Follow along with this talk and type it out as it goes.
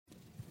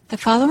The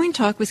following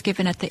talk was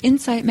given at the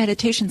Insight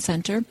Meditation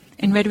Center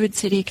in Redwood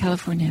City,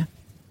 California.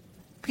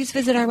 Please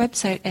visit our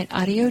website at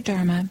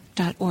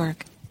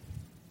audiodharma.org.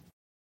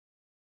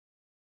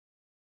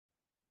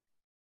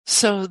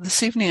 So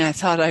this evening I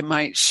thought I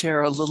might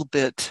share a little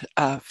bit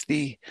of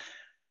the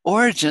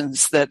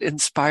origins that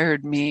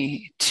inspired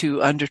me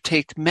to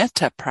undertake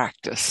metta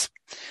practice.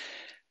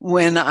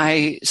 When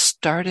I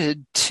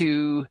started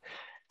to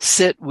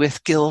sit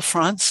with Gil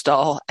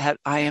Fronsdal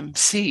at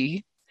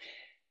IMC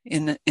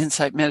in the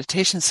Insight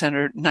Meditation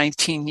Center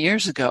 19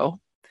 years ago,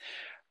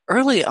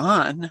 early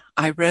on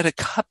I read a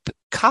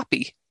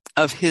copy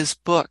of his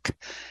book,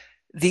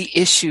 The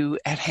Issue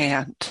at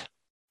Hand,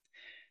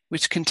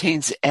 which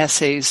contains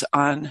essays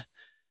on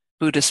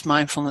Buddhist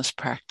mindfulness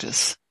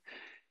practice.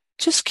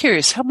 Just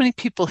curious, how many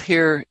people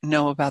here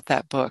know about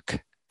that book,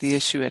 The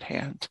Issue at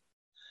Hand?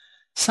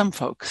 Some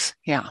folks,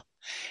 yeah.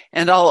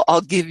 And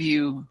I'll give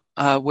you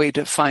a way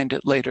to find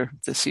it later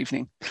this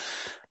evening.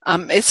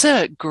 It's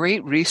a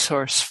great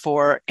resource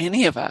for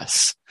any of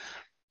us.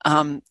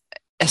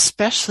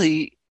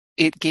 Especially,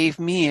 it gave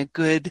me a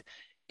good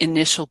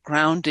initial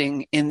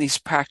grounding in these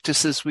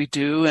practices we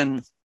do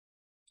and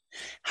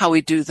how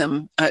we do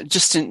them,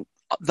 just in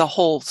the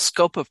whole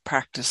scope of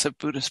practice of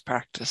Buddhist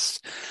practice,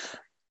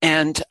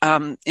 and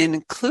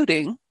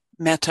including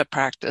metta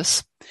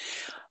practice.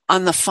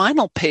 On the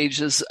final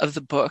pages of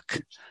the book,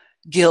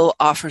 Gil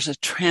offers a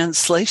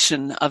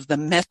translation of the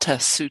Metta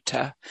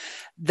Sutta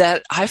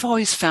that I've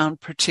always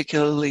found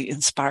particularly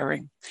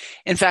inspiring.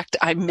 In fact,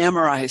 I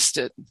memorized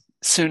it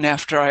soon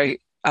after I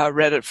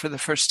read it for the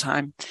first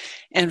time,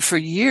 and for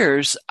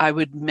years I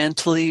would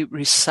mentally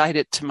recite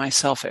it to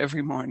myself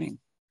every morning.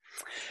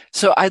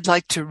 So I'd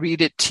like to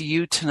read it to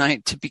you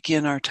tonight to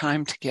begin our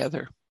time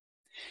together.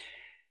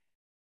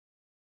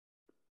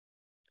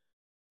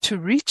 To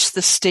reach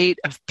the state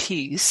of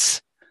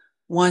peace,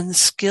 one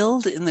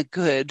skilled in the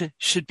good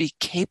should be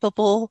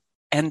capable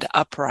and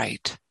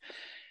upright,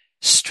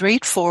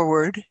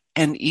 straightforward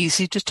and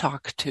easy to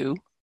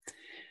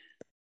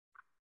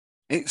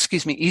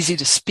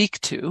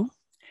speak to,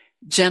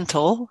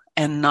 gentle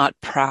and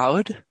not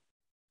proud,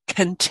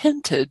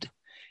 contented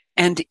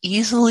and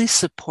easily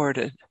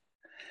supported,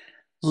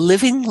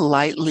 living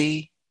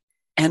lightly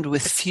and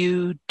with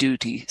few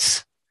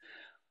duties,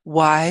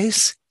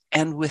 wise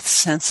and with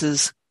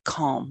senses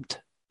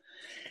calmed,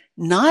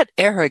 not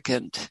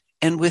arrogant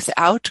and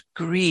without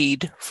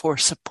greed for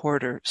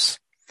supporters,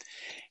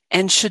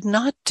 and should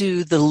not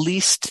do the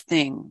least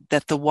thing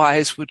that the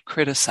wise would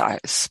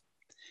criticize.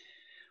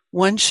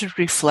 One should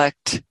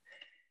reflect,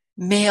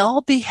 may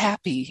all be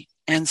happy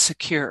and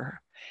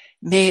secure.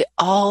 May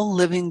all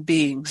living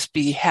beings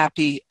be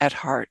happy at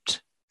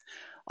heart.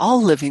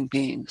 All living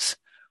beings,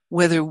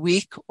 whether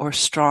weak or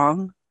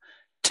strong,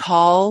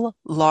 tall,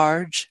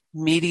 large,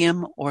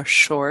 medium or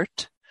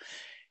short,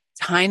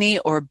 tiny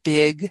or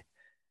big,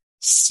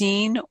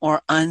 seen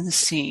or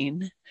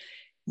unseen,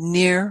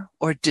 near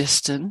or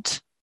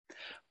distant,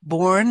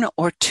 born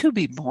or to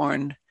be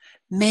born,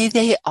 may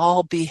they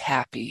all be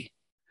happy.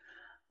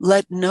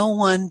 Let no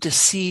one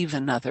deceive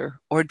another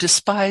or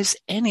despise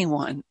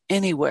anyone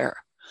anywhere.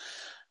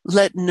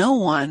 Let no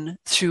one,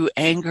 through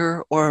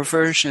anger or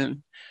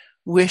aversion,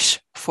 wish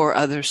for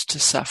others to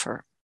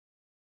suffer.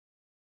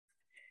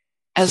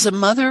 As a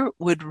mother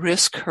would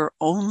risk her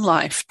own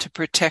life to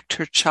protect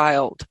her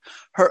child,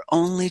 her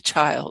only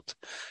child,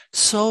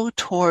 so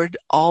toward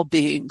all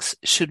beings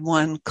should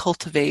one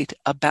cultivate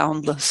a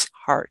boundless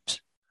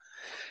heart.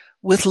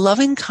 With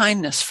loving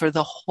kindness for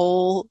the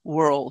whole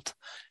world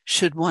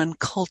should one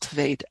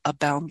cultivate a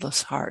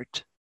boundless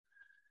heart.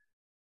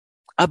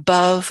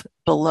 Above,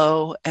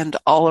 below, and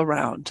all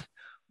around,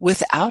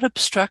 without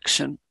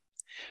obstruction,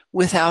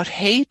 without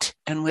hate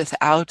and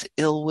without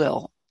ill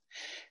will,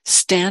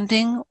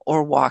 standing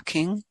or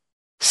walking,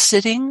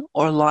 sitting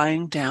or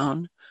lying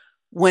down,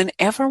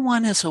 whenever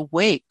one is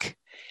awake,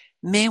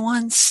 may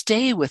one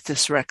stay with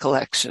this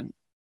recollection.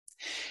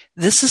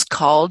 This is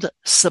called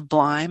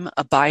sublime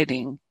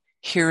abiding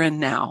here and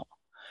now.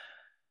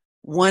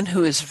 One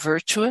who is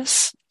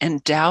virtuous,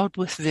 endowed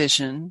with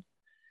vision,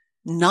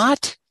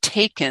 not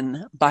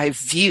taken by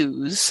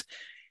views,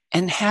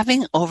 and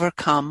having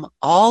overcome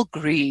all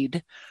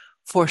greed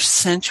for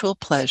sensual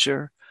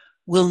pleasure,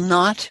 will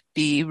not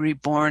be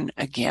reborn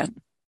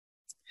again.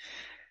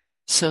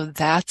 So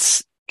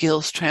that's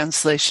Gil's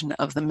translation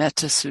of the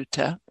Metta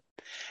Sutta.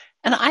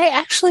 And I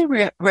actually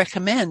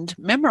recommend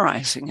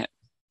memorizing it.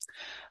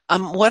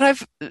 What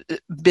I've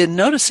been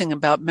noticing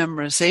about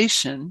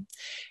memorization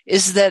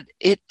is that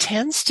it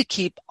tends to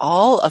keep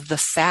all of the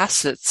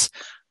facets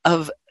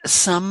of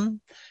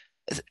some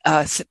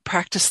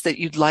practice that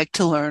you'd like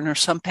to learn or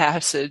some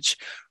passage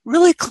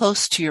really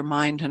close to your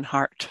mind and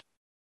heart.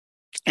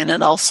 And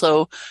it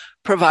also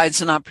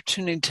provides an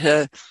opportunity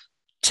to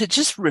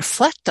just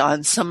reflect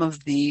on some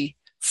of the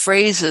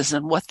phrases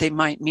and what they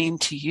might mean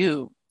to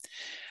you.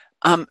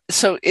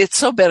 So it's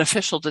so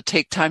beneficial to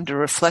take time to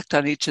reflect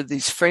on each of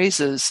these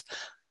phrases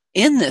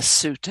in this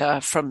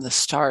sutta from the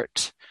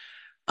start.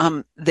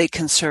 They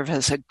can serve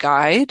as a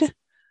guide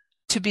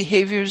to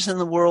behaviors in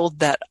the world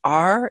that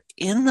are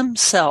in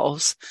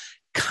themselves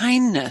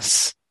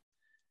kindness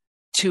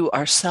to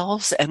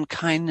ourselves and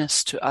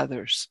kindness to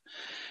others.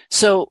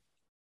 So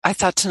I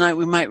thought tonight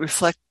we might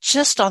reflect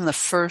just on the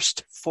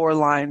first 4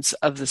 lines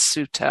of the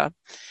sutta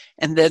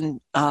and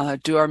then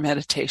do our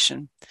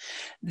meditation.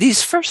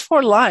 These first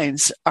 4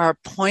 lines are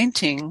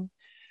pointing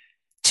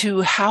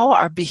to how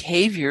our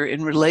behavior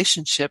in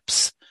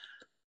relationships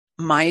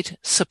might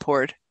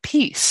support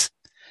peace.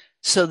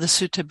 So the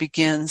sutta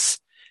begins,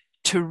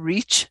 to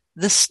reach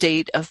the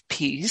state of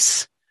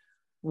peace,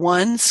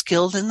 one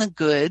skilled in the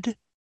good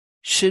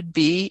should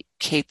be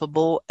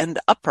capable and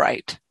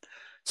upright.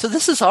 So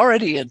this is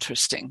already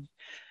interesting.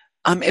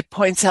 It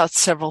points out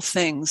several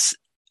things.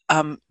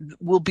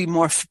 We'll be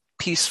more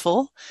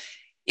peaceful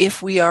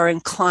if we are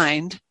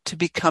inclined to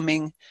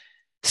becoming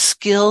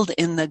skilled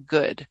in the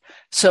good.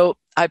 So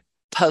I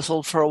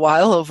puzzled for a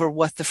while over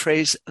what the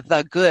phrase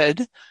the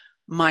good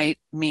might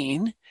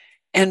mean.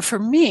 And for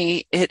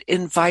me, it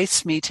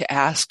invites me to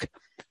ask,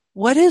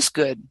 what is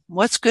good?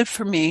 What's good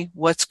for me?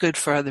 What's good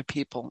for other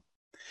people?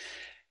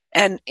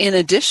 And in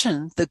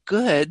addition, the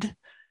good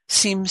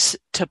seems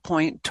to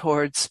point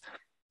towards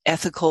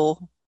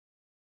ethical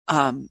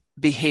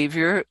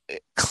behavior,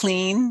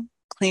 clean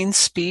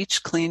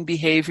speech, clean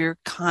behavior,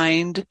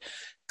 kind,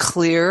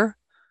 clear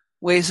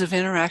ways of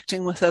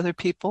interacting with other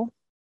people.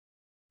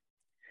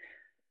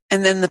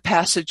 And then the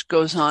passage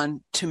goes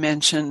on to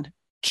mention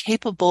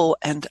capable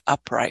and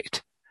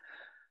upright.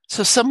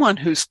 So someone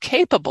who's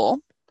capable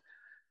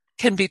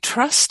can be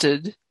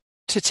trusted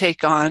to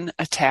take on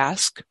a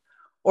task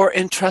or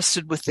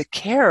entrusted with the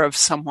care of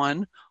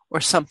someone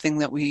or something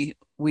that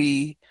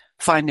we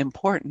find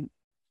important.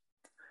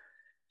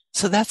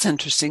 So that's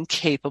interesting,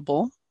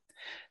 capable.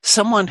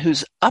 Someone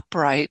who's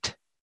upright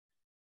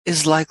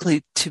is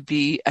likely to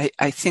be,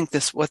 I think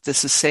what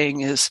this is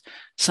saying is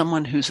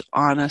someone who's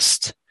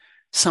honest,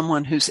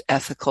 someone who's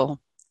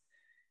ethical.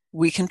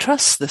 We can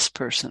trust this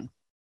person.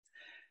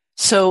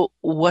 So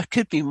what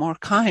could be more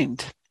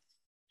kind?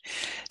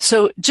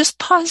 So just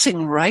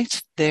pausing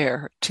right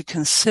there to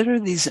consider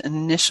these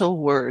initial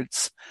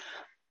words,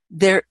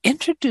 they're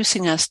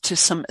introducing us to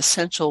some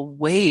essential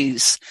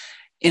ways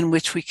in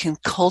which we can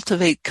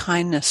cultivate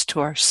kindness to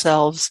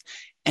ourselves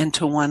and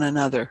to one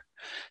another.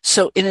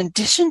 So in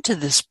addition to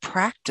this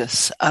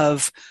practice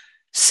of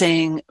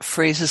saying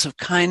phrases of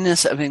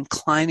kindness, of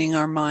inclining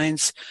our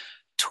minds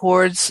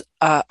towards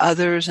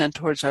others and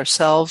towards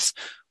ourselves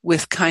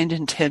with kind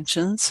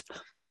intentions,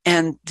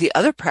 and the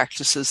other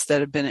practices that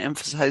have been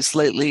emphasized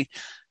lately,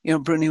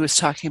 Bruni was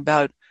talking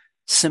about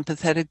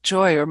sympathetic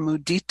joy or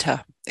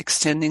mudita,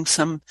 extending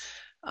some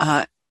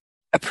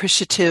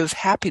appreciative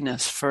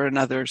happiness for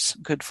another's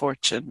good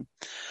fortune.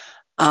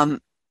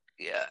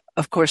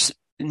 Of course,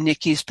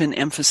 Nikki's been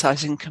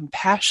emphasizing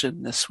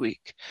compassion this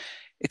week,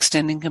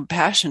 extending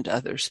compassion to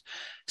others.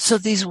 So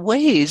these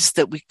ways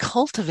that we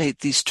cultivate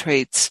these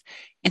traits,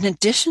 in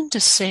addition to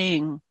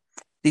saying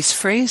these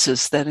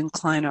phrases that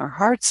incline our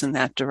hearts in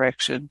that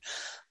direction,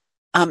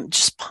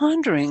 just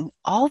pondering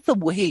all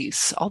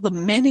the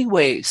many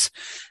ways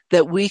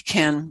that we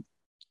can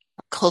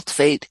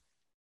cultivate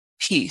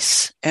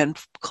peace and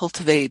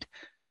cultivate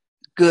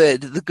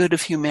good, the good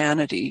of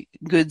humanity,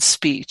 good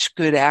speech,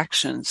 good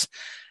actions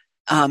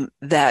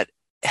that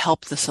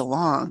help this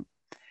along.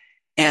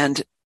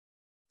 And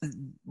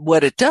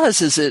what it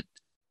does is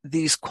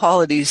these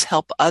qualities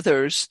help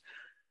others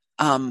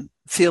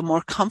feel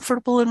more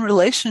comfortable in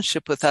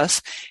relationship with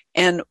us.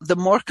 And the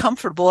more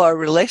comfortable our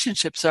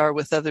relationships are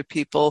with other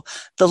people,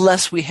 the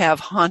less we have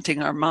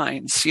haunting our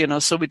minds,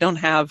 so we don't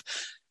have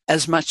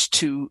as much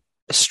to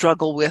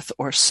struggle with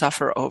or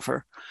suffer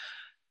over.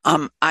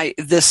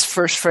 This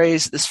first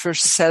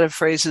set of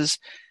phrases,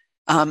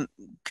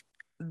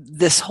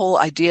 this whole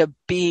idea of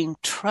being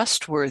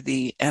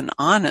trustworthy and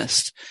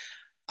honest,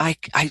 I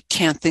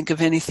can't think of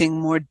anything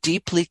more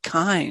deeply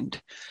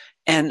kind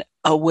and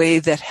a way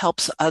that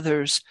helps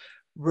others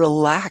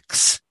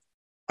relax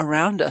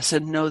around us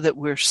and know that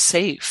we're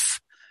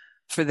safe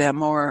for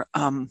them or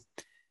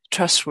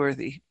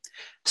trustworthy.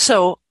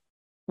 So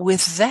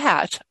with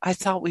that, I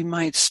thought we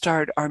might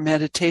start our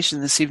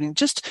meditation this evening.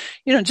 Just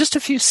a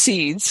few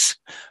seeds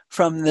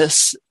from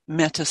this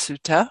Metta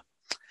Sutta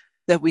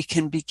that we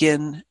can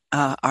begin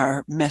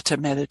our Metta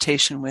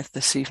meditation with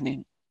this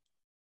evening.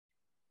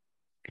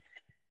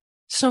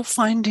 So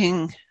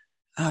finding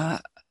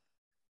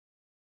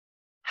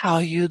how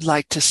you'd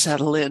like to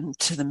settle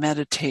into the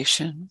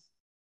meditation,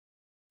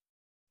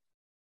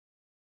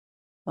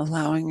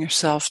 allowing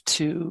yourself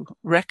to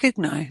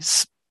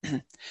recognize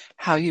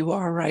how you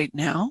are right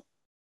now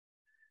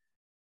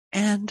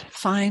and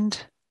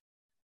find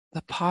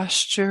the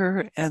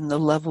posture and the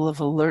level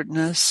of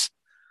alertness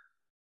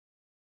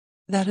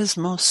that is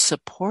most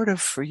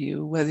supportive for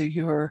you, whether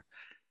you're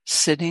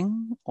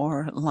sitting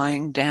or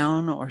lying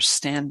down or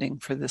standing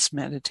for this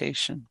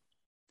meditation.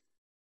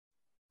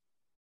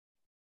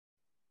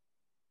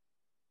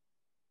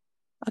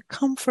 A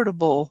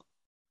comfortable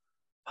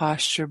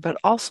posture, but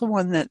also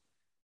one that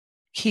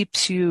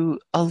keeps you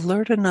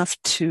alert enough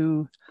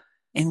to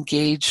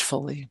engage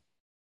fully.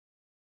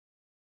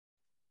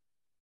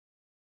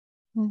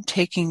 And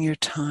taking your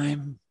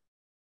time.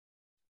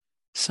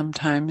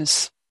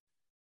 Sometimes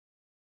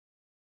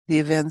the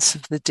events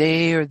of the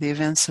day or the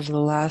events of the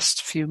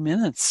last few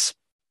minutes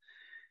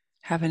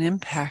have an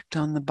impact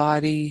on the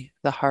body,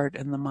 the heart,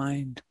 and the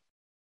mind.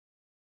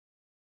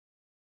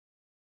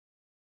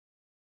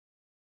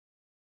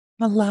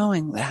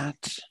 Allowing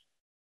that.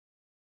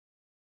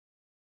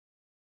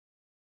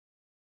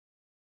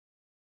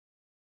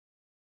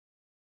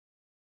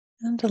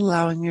 And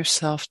allowing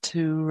yourself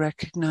to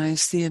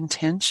recognize the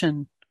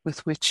intention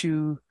with which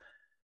you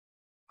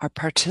are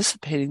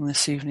participating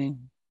this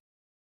evening.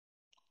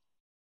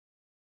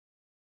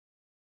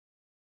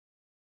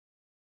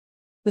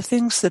 The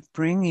things that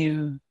bring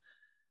you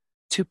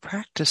to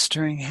practice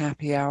during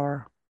happy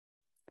hour.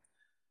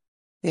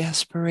 The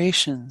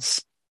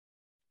aspirations.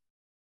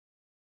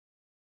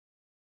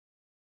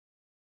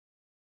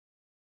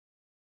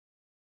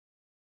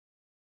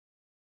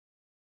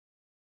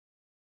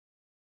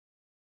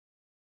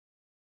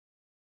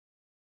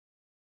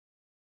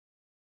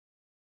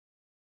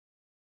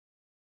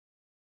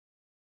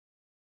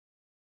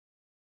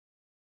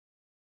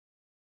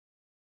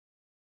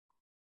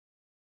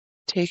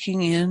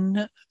 Taking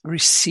in,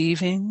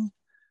 receiving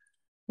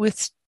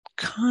with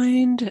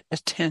kind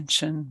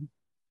attention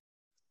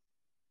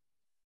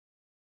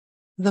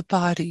the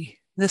body,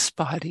 this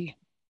body,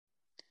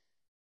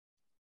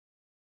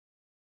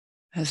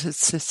 as it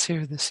sits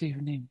here this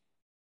evening.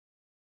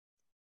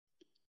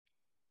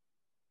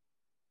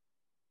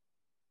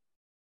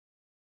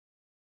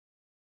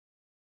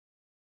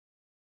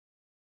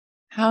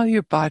 How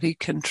your body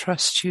can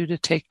trust you to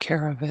take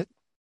care of it,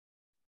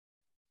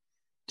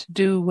 to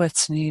do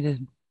what's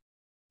needed.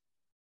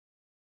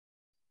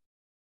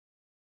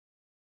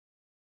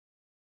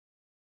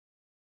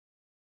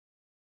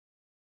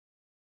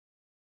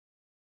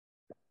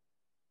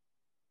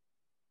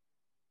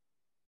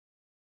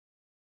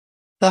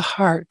 The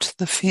heart,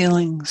 the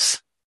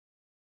feelings.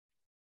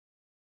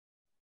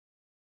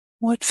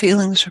 What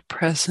feelings are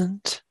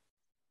present?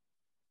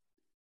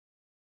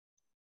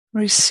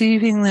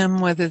 Receiving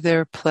them, whether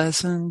they're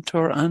pleasant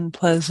or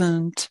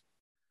unpleasant,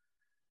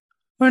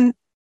 or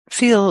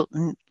feel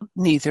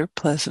neither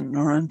pleasant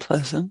nor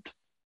unpleasant.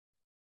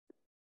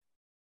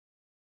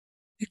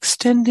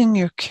 Extending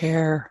your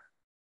care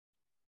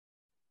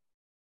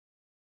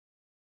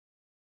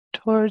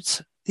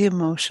towards the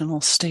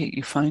emotional state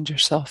you find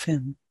yourself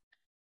in.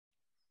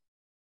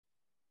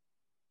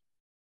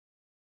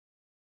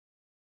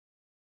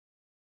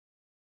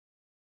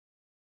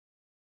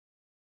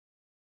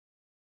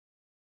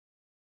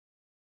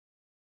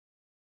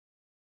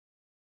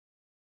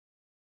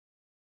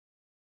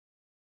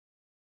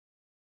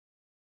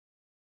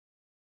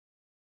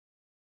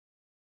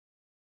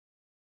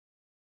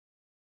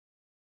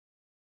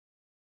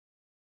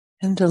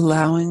 And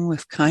allowing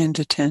with kind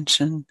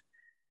attention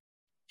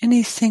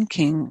any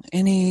thinking,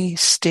 any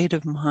state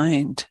of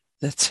mind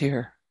that's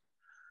here.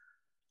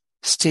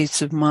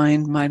 States of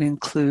mind might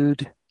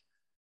include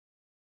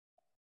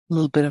a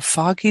little bit of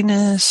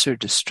fogginess or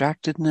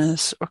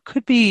distractedness, or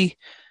could be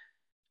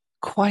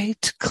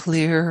quite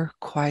clear,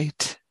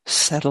 quite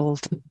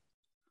settled.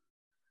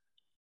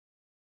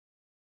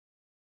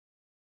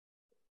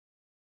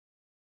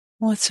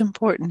 What's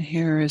important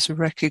here is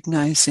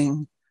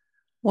recognizing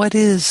what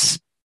is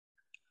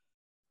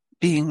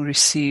being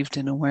received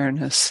in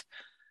awareness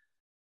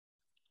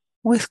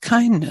with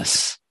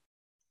kindness.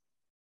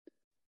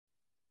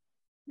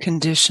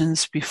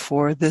 Conditions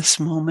before this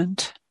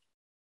moment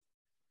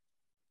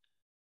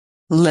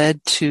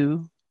led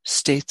to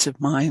states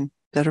of mind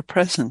that are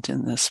present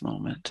in this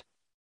moment.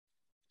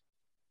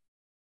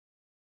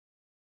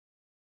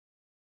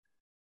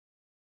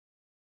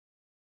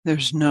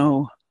 There's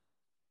no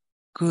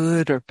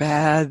good or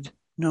bad,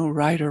 no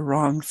right or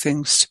wrong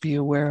things to be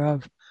aware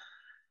of.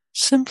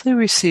 Simply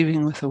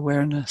receiving with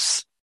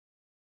awareness.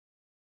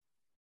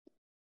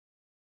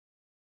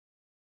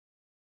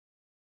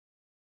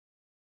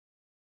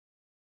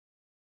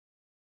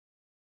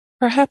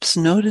 Perhaps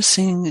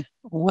noticing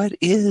what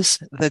is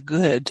the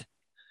good.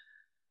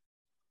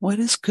 What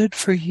is good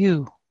for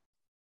you?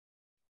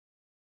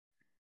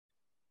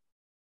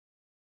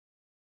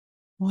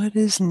 What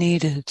is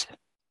needed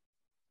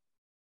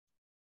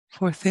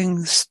for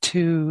things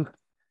to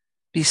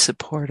be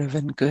supportive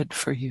and good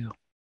for you?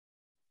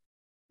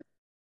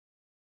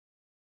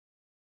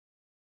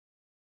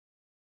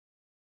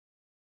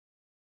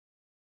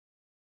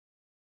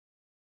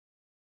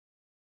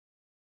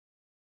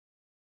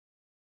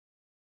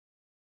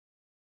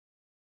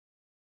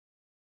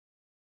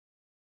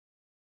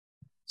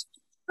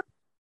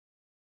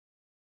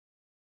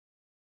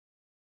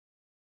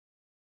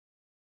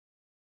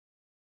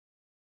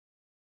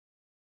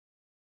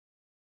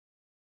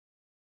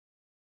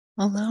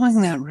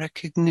 Allowing that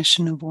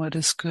recognition of what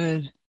is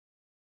good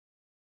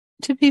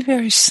to be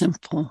very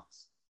simple.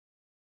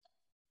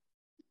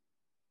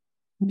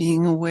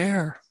 Being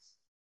aware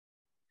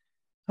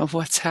of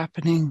what's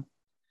happening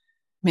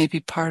may be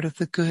part of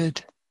the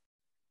good.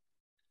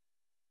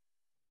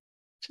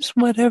 Just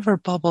whatever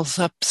bubbles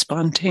up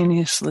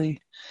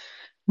spontaneously.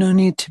 No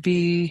need to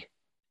be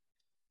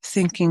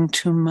thinking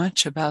too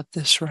much about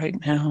this right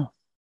now.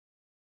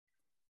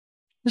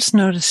 Just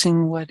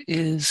noticing what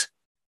is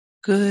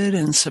good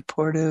and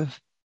supportive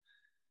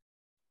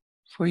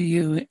for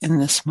you in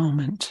this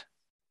moment.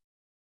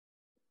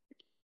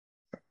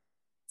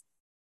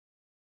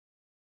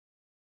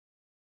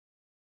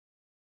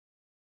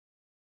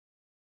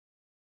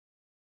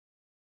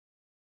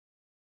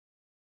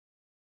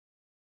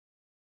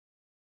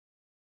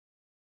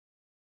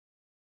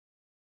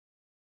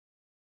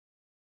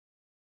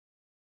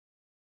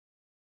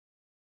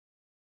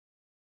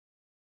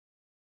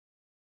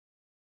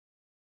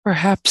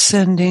 Perhaps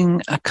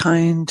sending a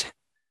kind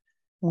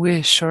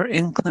wish or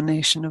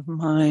inclination of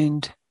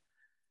mind.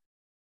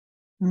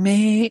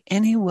 May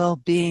any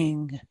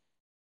well-being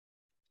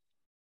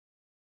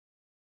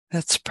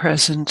that's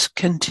present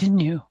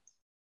continue.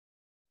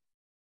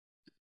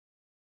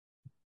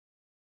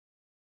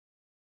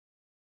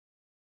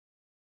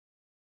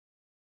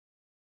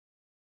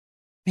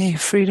 May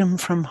freedom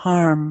from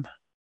harm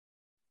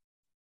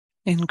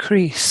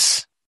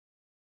increase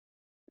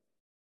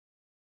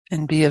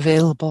and be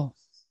available.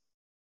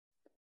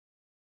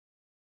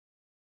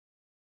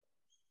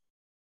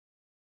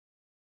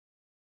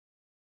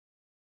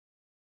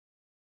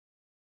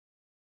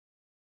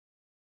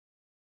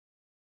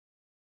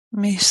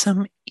 May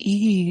some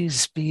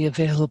ease be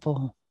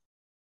available.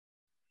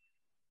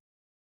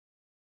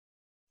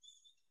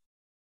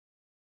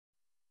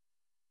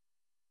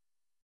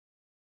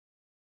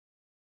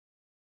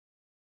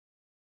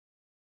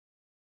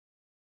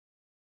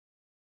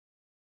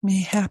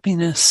 May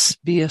happiness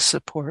be a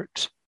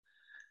support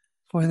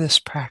for this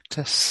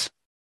practice.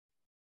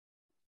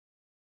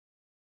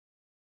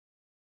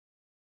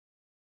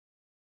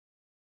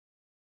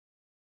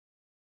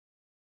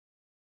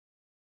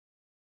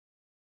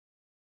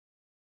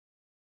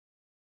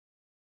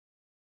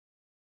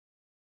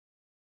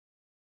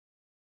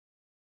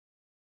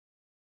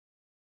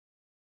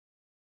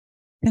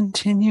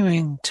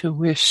 Continuing to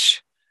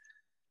wish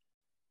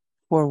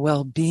for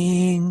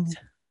well-being,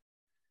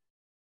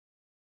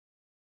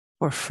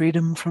 for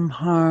freedom from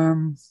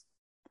harm,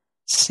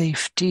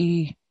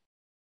 safety,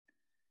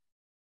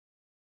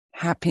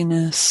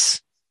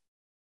 happiness,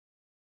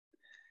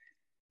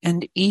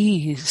 and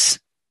ease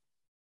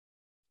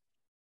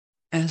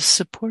as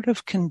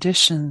supportive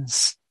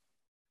conditions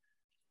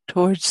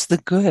towards the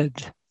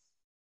good.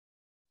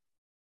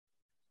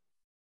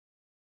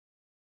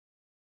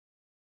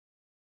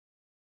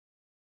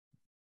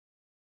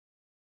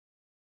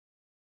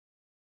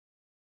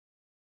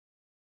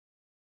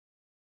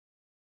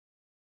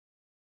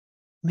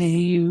 May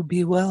you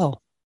be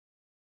well.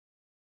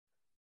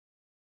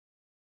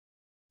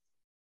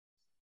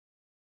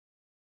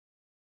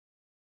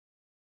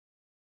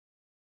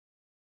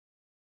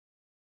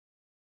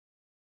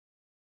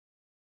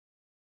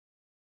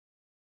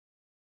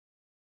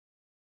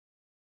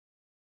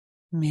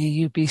 May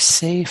you be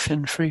safe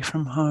and free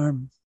from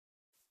harm.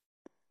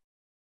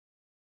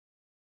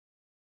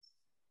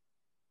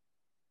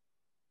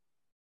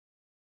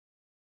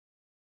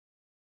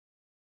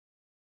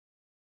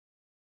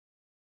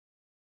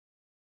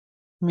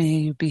 May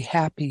you be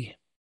happy.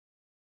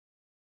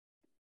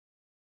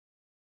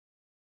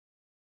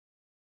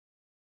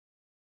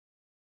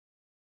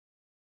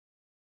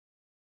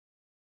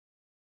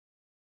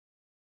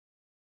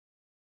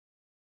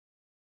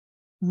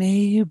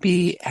 May you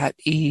be at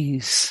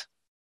ease.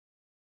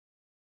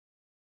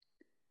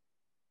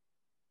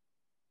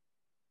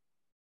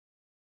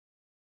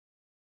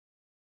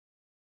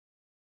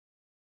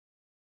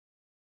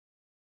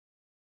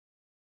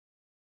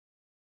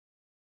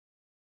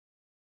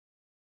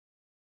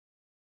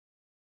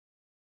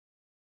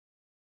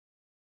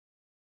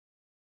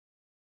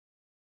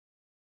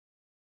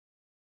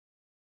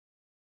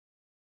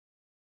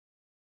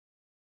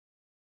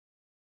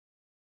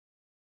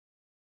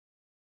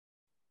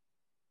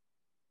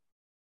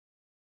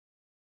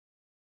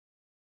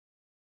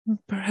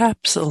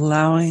 Perhaps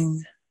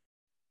allowing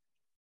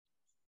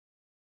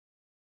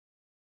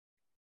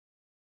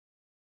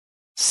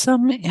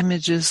some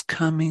images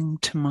coming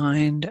to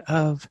mind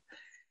of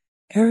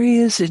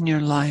areas in your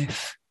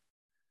life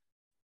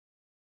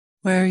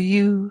where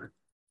you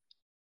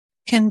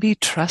can be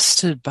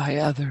trusted by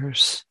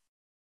others,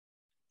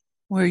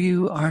 where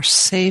you are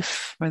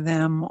safe for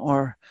them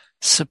or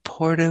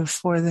supportive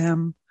for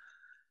them,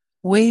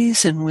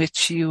 ways in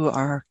which you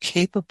are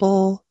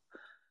capable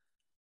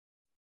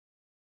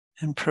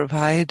and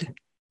provide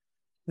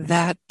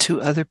that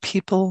to other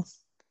people,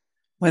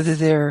 whether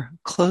they're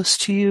close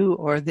to you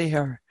or they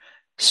are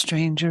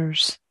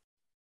strangers.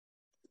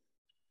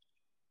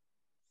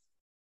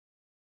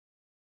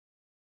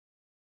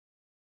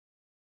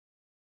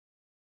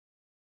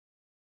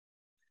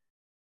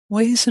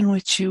 Ways in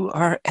which you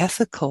are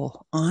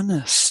ethical,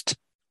 honest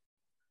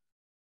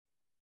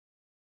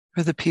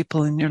for the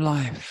people in your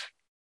life,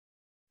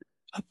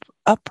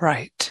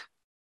 upright.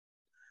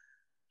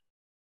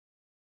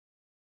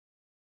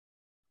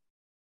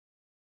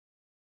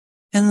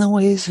 and the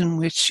ways in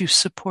which you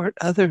support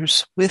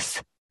others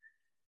with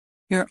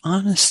your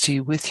honesty,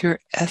 with your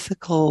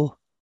ethical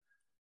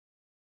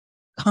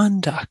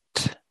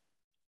conduct,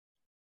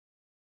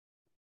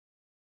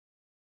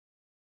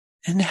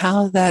 and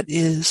how that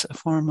is a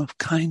form of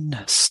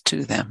kindness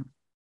to them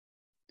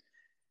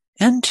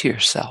and to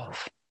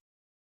yourself.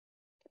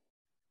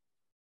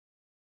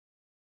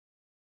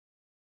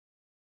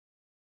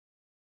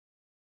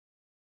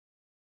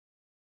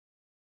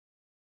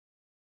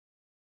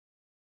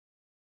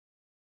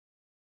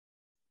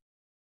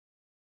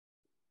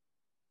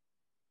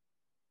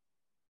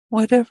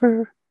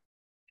 Whatever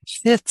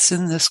fits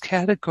in this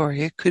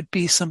category, it could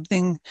be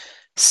something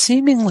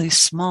seemingly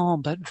small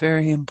but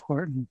very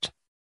important.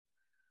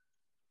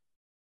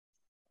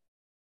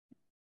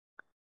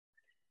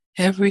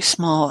 Every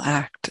small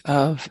act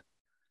of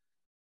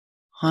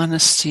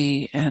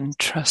honesty and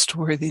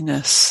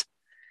trustworthiness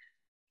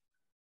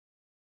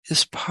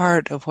is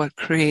part of what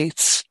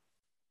creates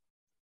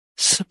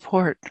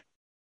support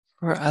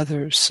for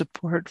others,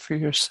 support for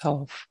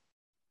yourself.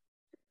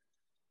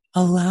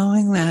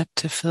 Allowing that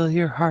to fill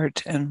your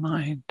heart and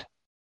mind.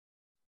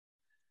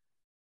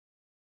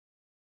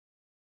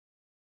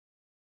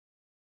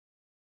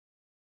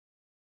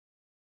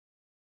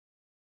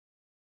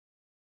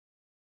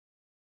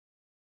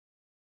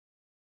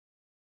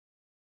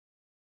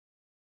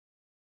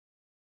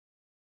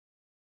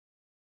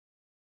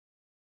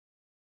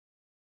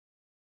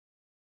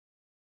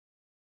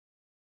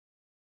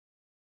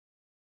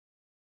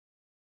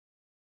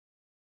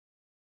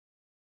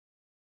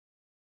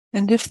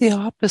 And if the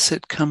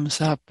opposite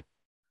comes up,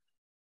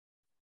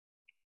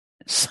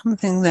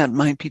 something that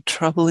might be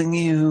troubling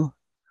you,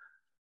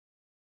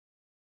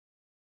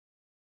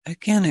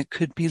 again, it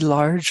could be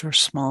large or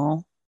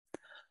small.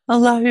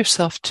 Allow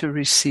yourself to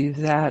receive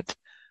that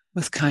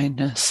with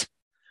kindness.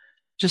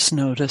 Just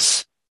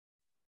notice.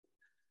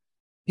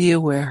 Be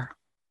aware.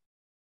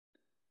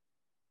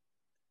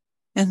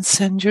 And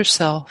send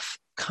yourself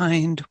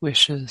kind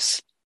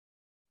wishes.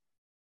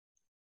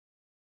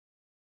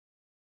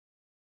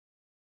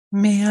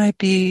 May I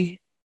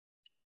be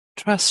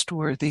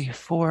trustworthy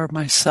for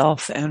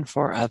myself and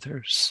for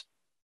others.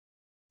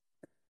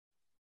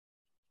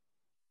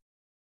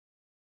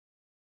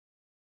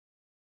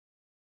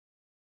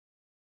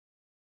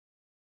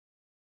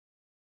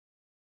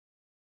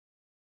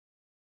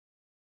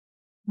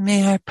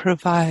 May I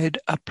provide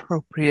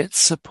appropriate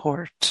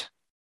support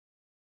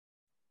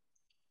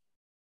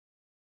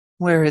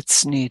where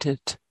it's needed.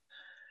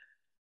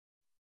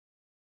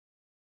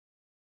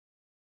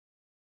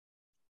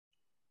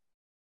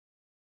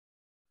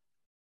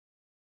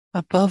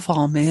 Above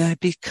all, may I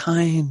be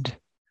kind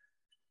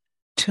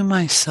to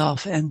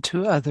myself and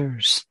to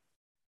others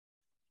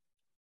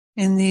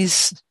in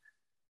these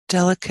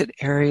delicate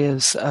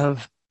areas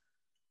of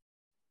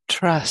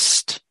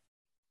trust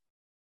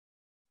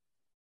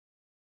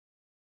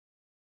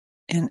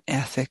and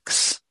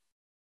ethics.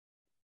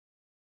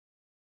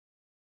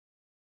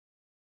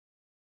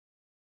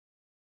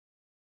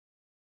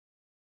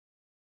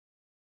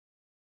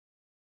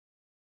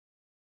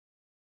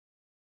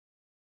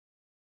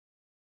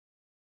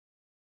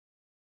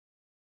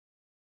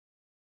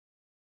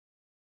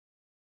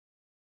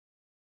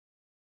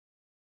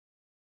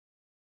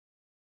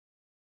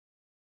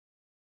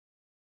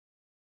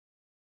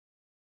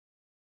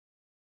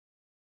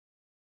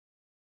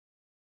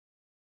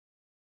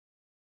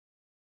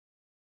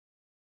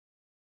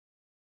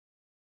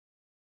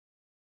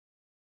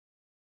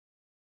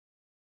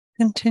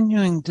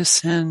 Continuing to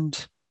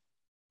send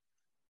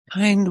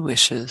kind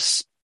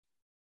wishes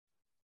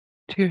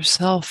to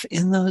yourself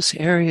in those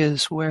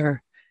areas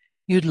where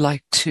you'd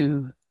like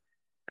to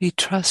be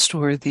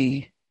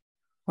trustworthy,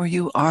 or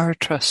you are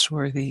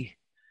trustworthy,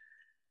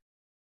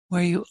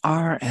 where you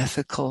are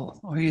ethical,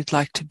 or you'd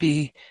like to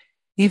be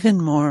even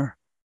more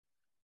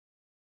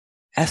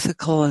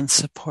ethical and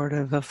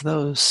supportive of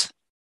those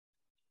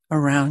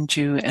around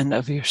you and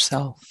of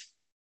yourself.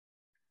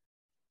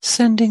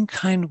 Sending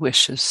kind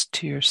wishes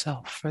to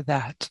yourself for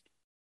that.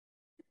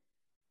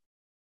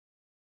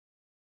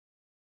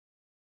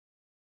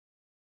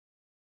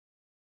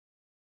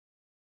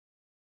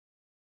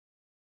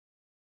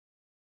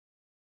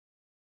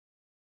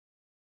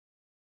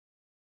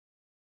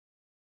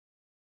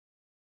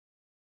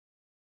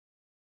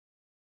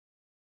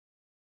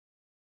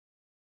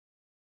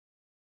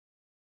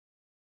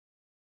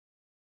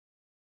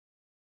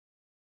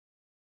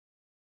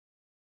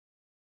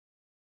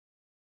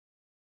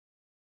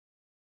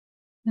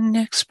 And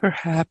next,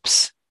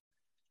 perhaps,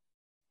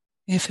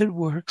 if it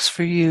works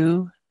for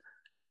you,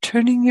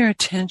 turning your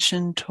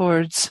attention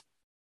towards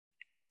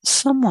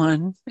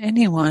someone,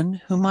 anyone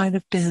who might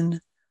have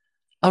been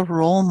a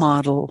role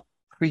model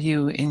for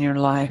you in your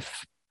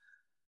life.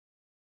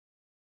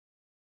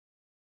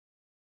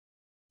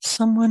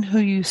 Someone who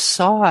you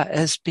saw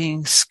as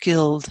being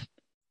skilled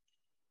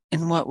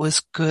in what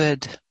was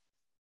good,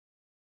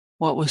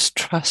 what was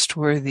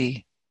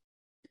trustworthy,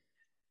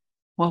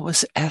 what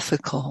was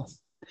ethical.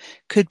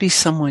 Could be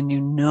someone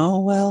you know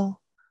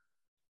well,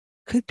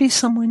 Could be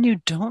someone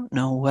you don't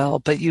know well,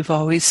 but you've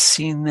always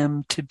seen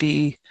them to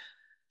be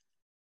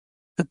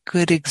a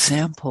good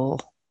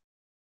example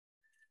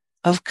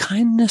of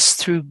kindness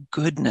through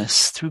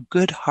goodness, through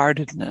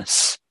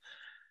good-heartedness,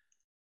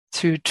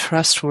 through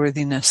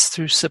trustworthiness,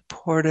 through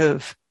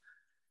supportive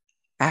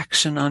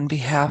action on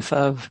behalf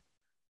of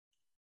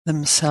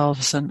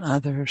themselves and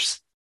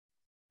others.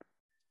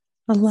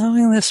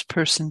 Allowing this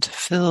person to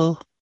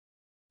fill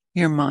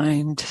your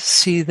mind,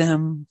 see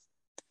them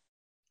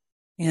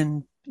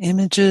in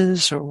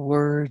images or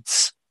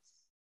words.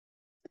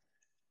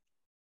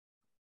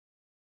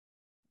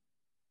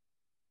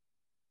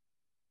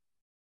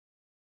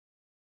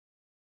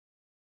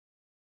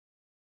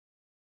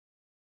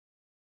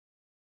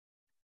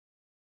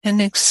 And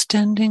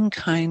extending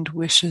kind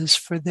wishes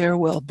for their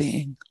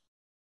well-being.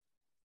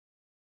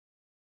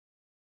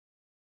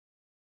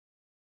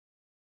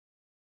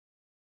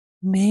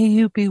 May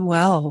you be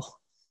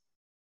well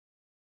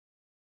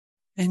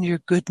and your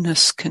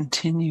goodness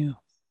continue.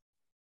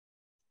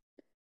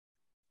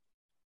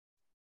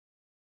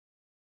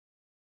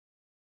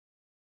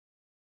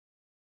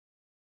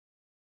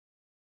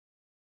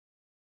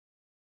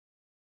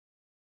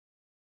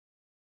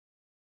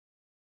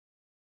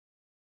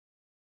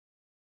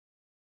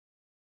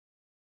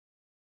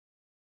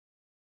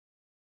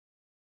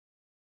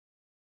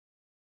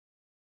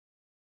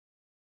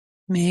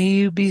 May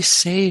you be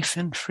safe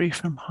and free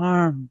from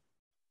harm.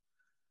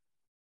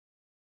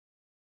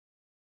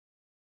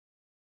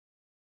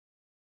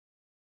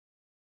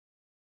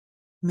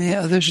 May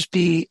others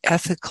be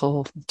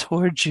ethical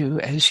towards you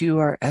as you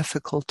are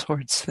ethical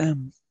towards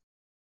them.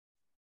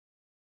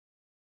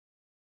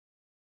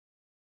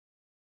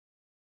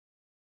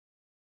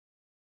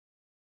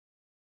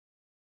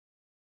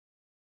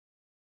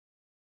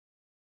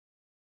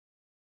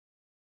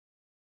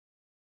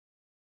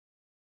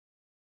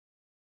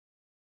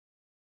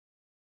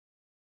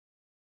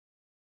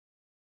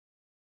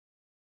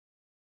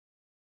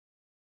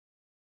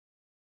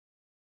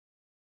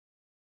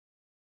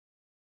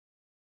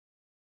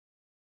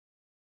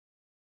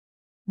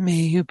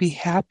 May you be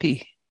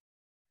happy.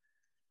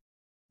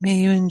 May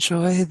you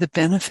enjoy the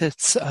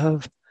benefits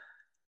of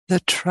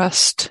the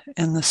trust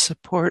and the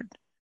support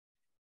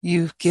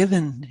you've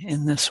given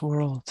in this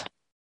world.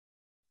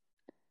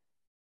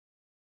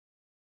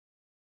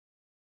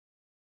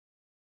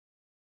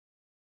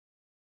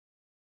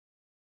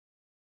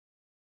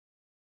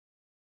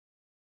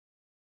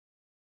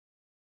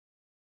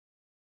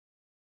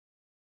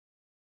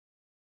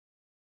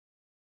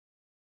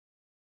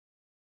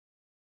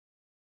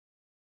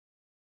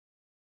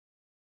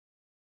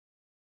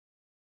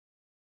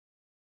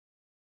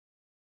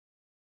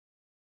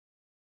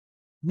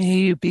 May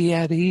you be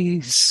at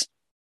ease.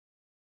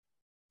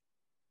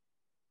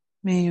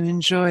 May you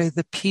enjoy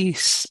the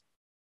peace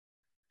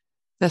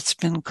that's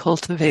been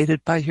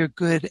cultivated by your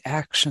good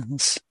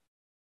actions.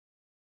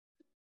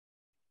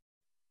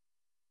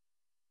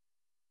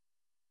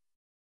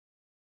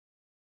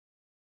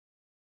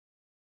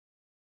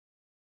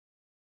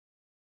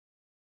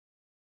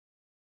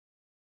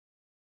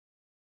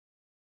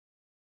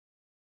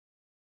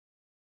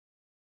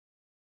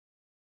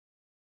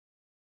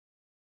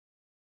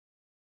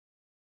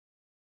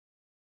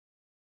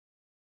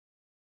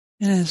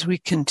 And as we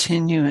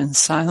continue in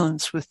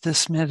silence with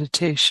this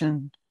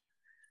meditation,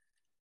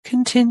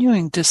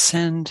 continuing to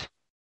send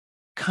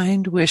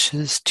kind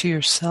wishes to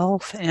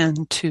yourself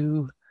and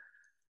to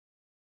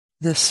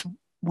this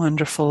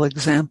wonderful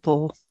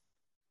example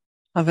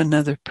of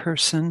another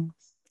person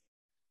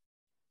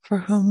for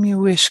whom you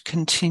wish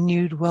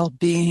continued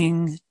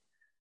well-being,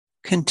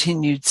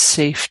 continued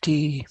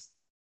safety,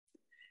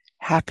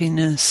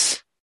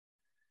 happiness,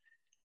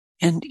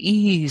 and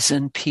ease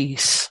and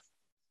peace.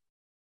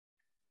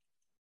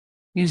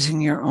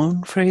 Using your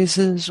own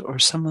phrases or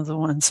some of the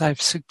ones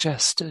I've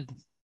suggested,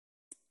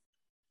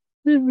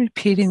 and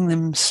repeating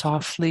them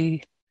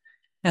softly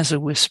as a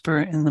whisper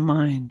in the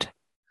mind.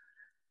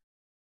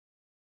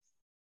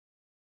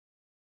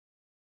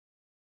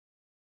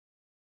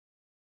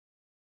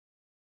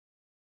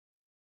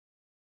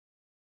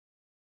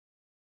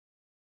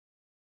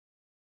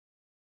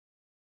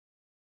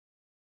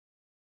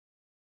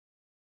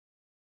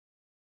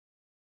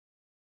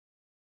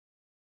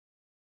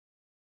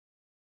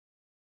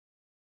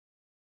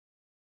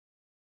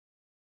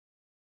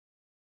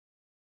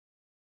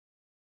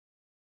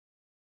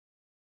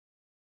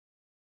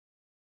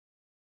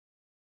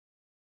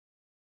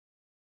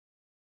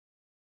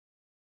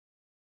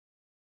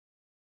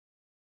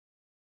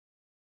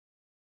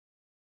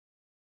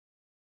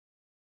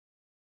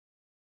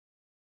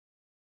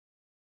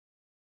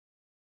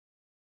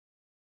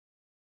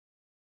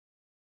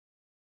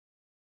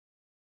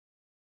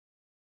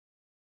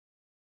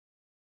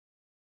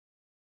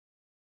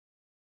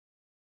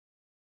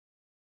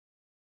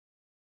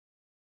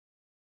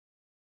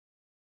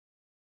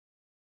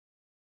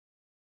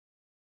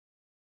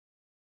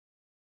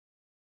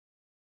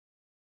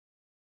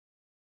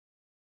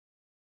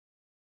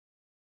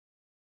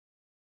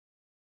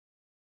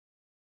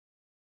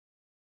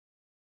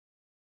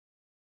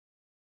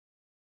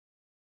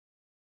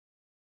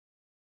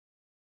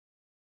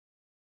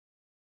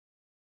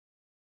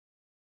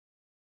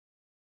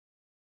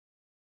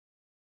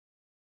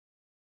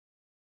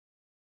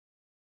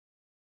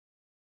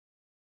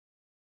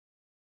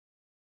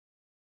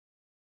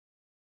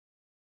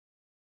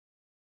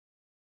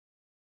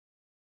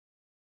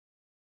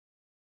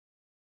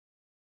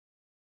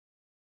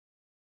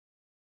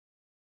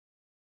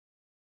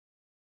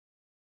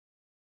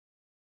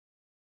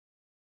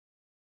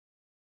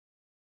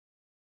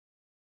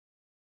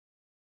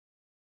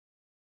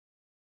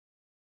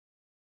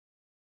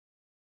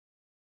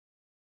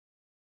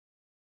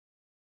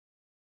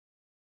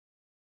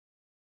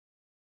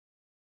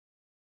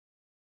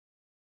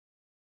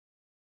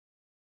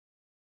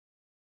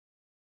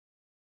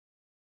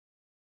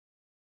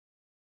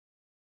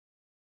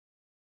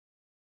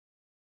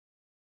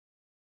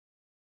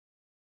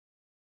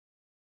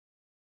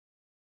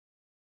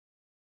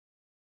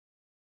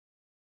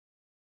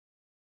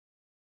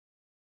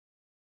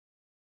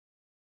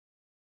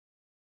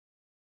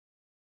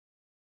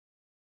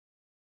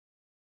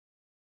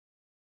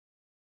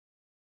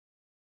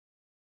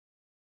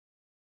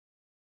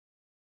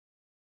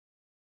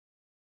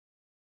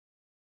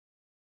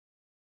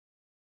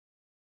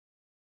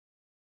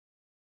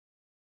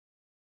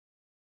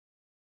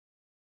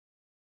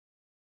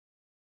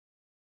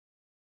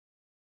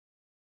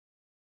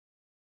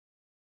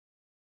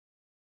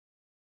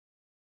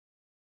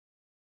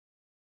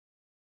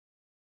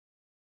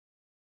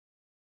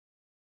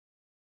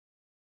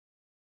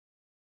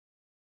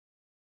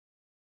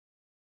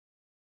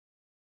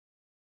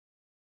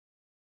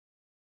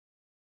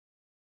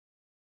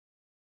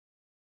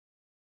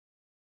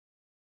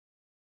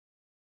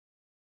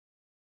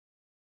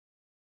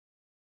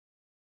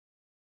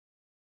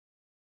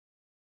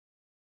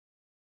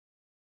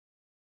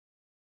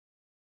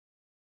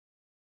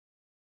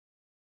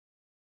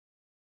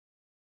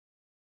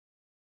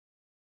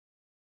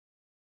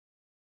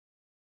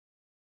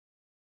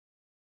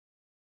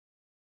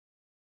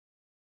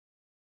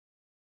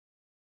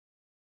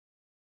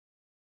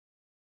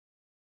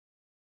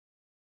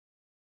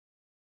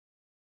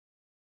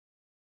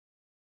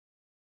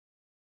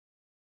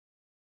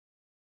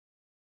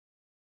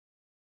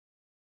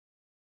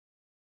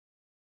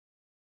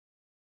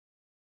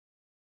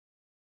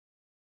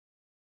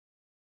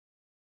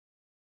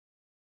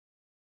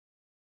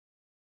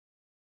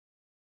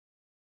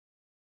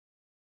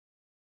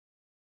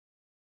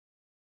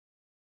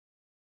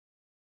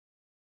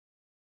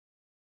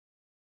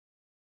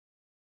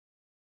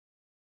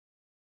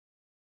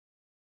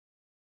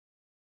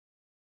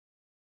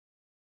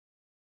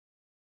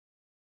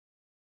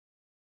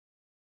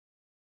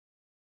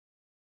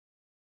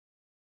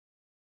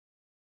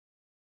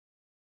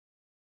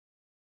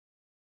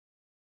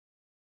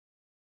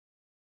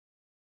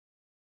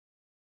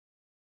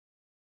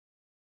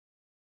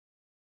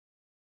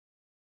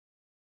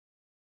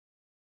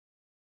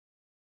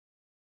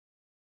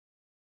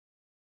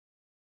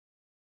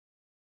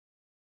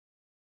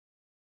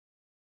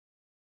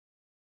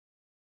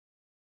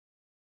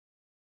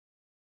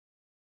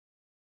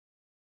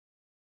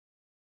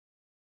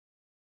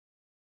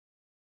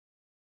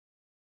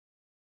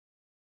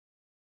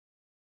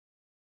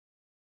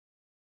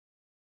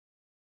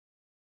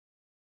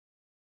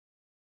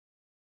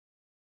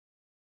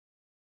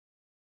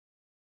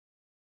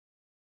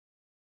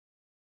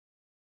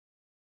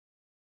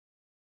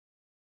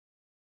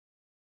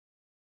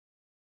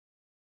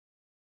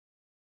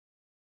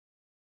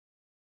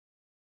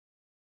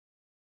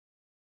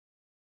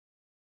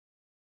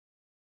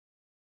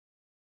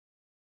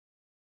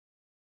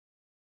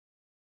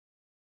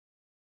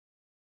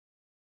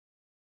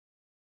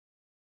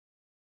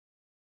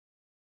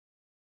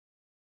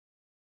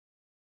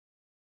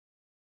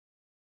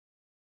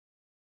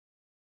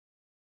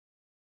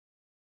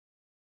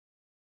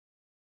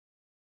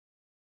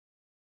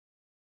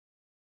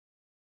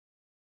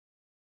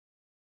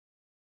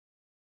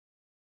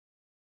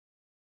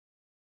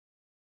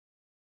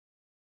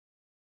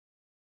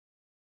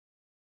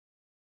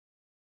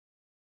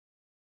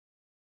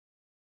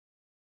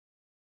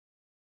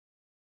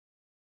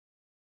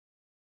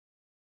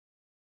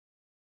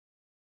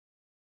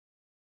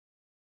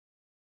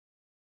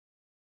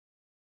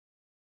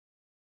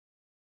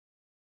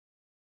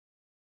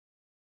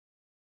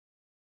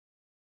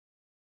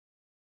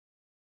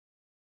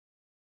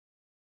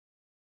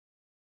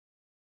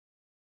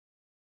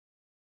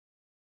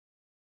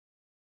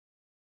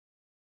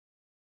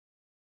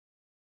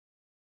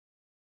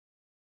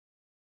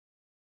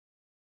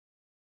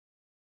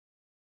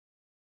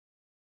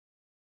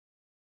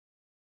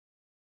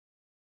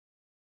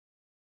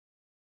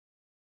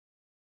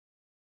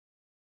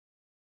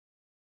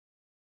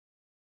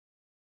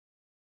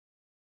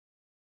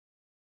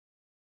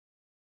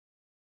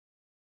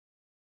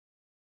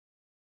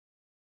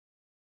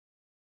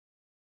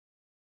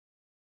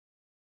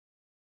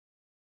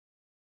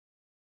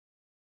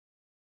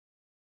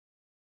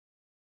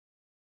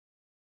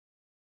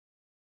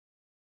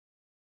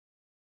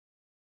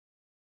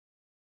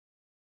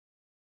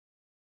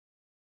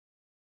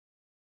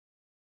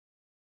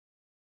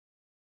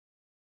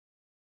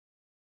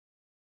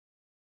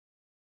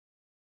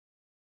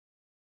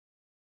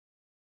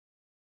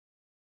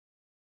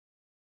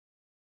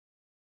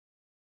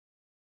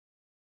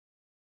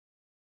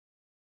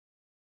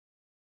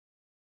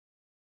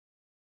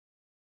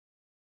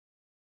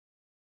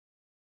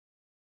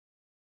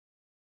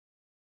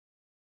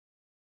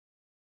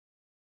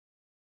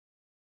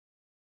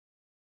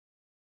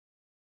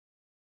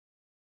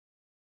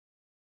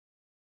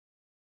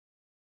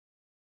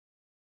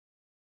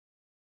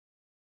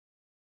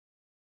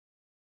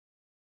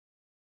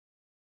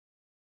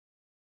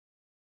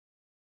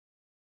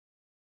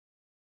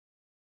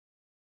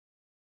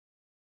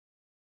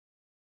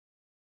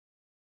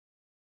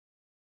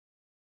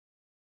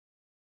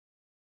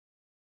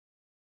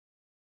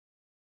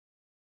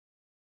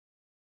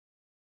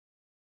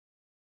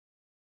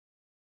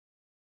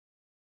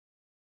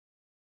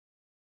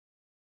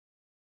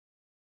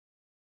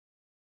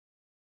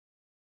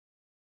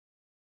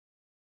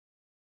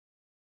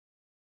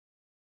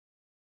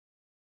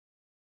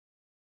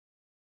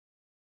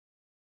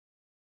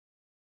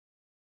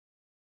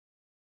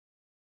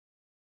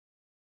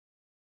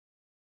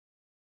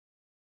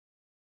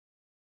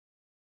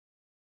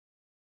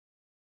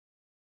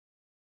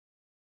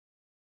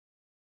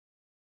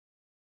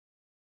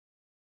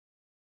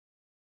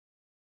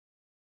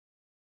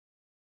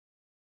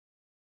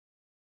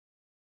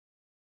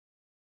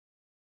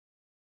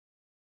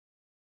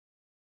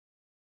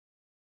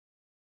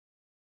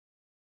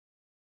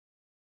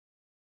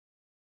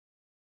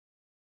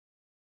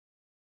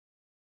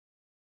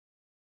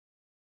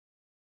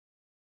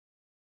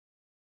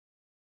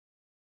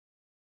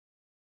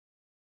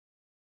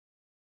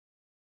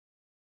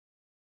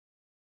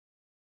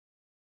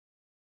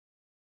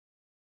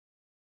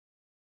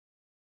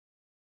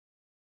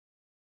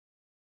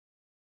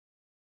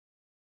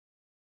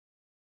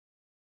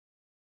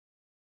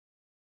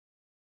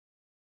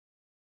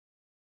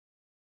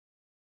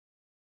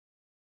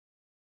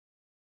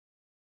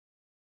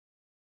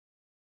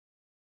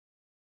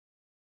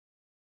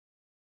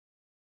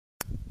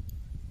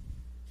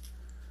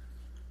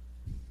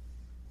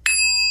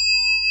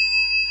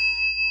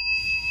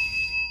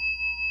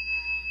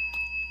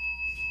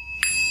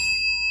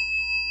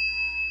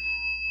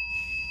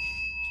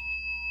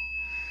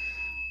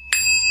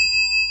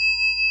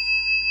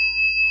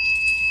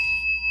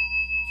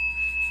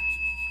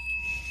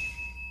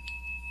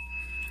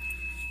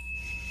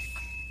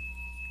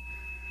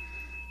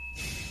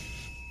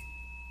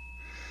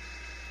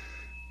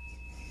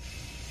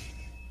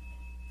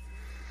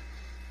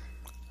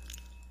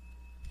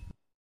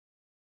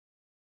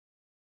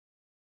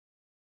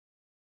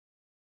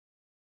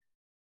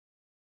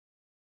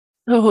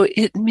 So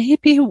it may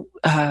be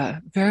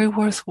very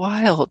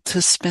worthwhile to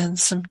spend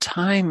some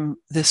time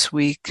this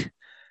week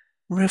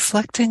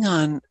reflecting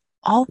on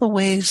all the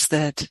ways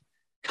that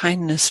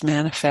kindness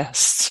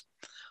manifests.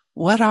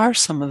 What are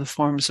some of the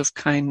forms of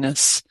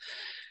kindness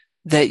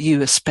that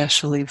you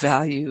especially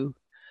value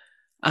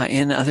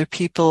in other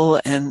people,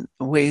 and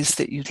ways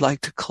that you'd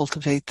like to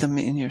cultivate them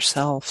in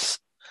yourselves?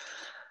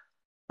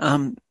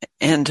 And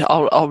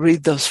I'll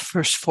read those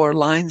first 4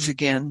 lines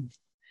again.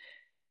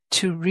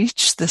 To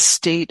reach the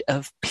state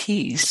of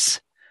peace,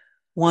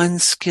 one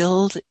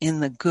skilled in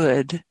the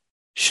good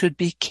should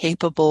be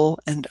capable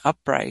and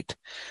upright.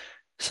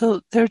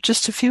 So there are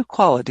just a few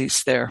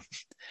qualities there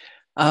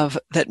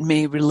that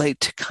may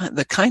relate to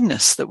the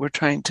kindness that we're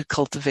trying to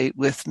cultivate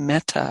with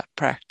metta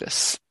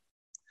practice.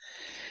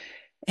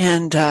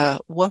 And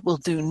what we'll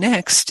do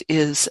next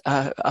is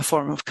a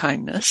form of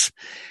kindness,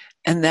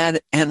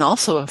 and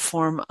also a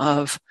form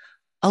of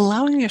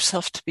allowing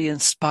yourself to be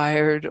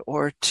inspired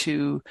or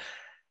to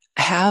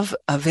have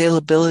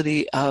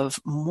availability of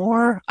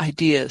more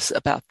ideas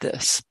about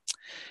this.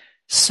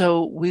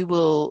 So we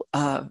will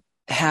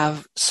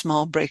have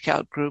small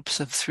breakout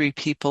groups of 3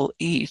 people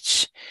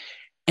each.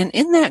 And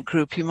in that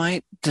group, you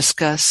might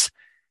discuss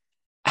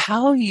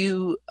how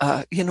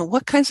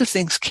what kinds of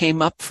things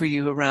came up for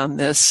you around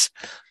this,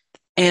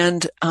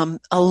 and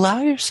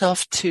allow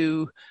yourself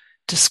to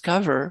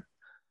discover,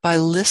 by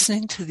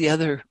listening to the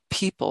other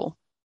people,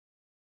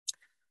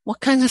 what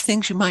kinds of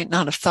things you might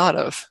not have thought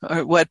of,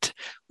 or what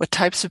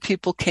types of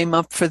people came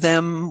up for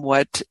them,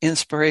 what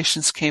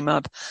inspirations came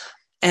up.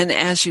 And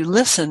as you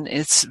listen,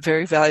 it's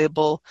very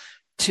valuable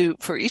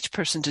for each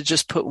person to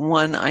just put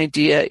one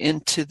idea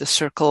into the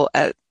circle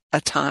at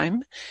a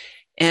time,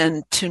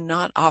 and to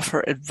not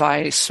offer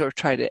advice or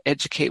try to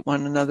educate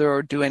one another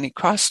or do any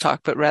crosstalk,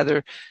 but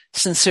rather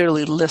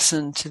sincerely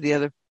listen to the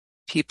other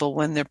people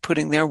when they're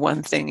putting their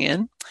one thing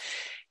in.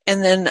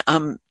 And then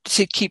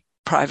to keep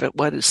private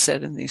what is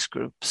said in these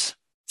groups.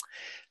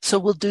 So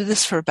we'll do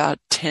this for about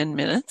 10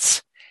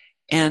 minutes,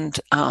 and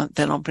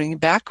then I'll bring you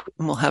back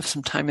and we'll have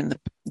some time in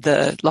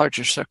the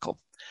larger circle.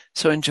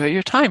 So enjoy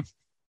your time.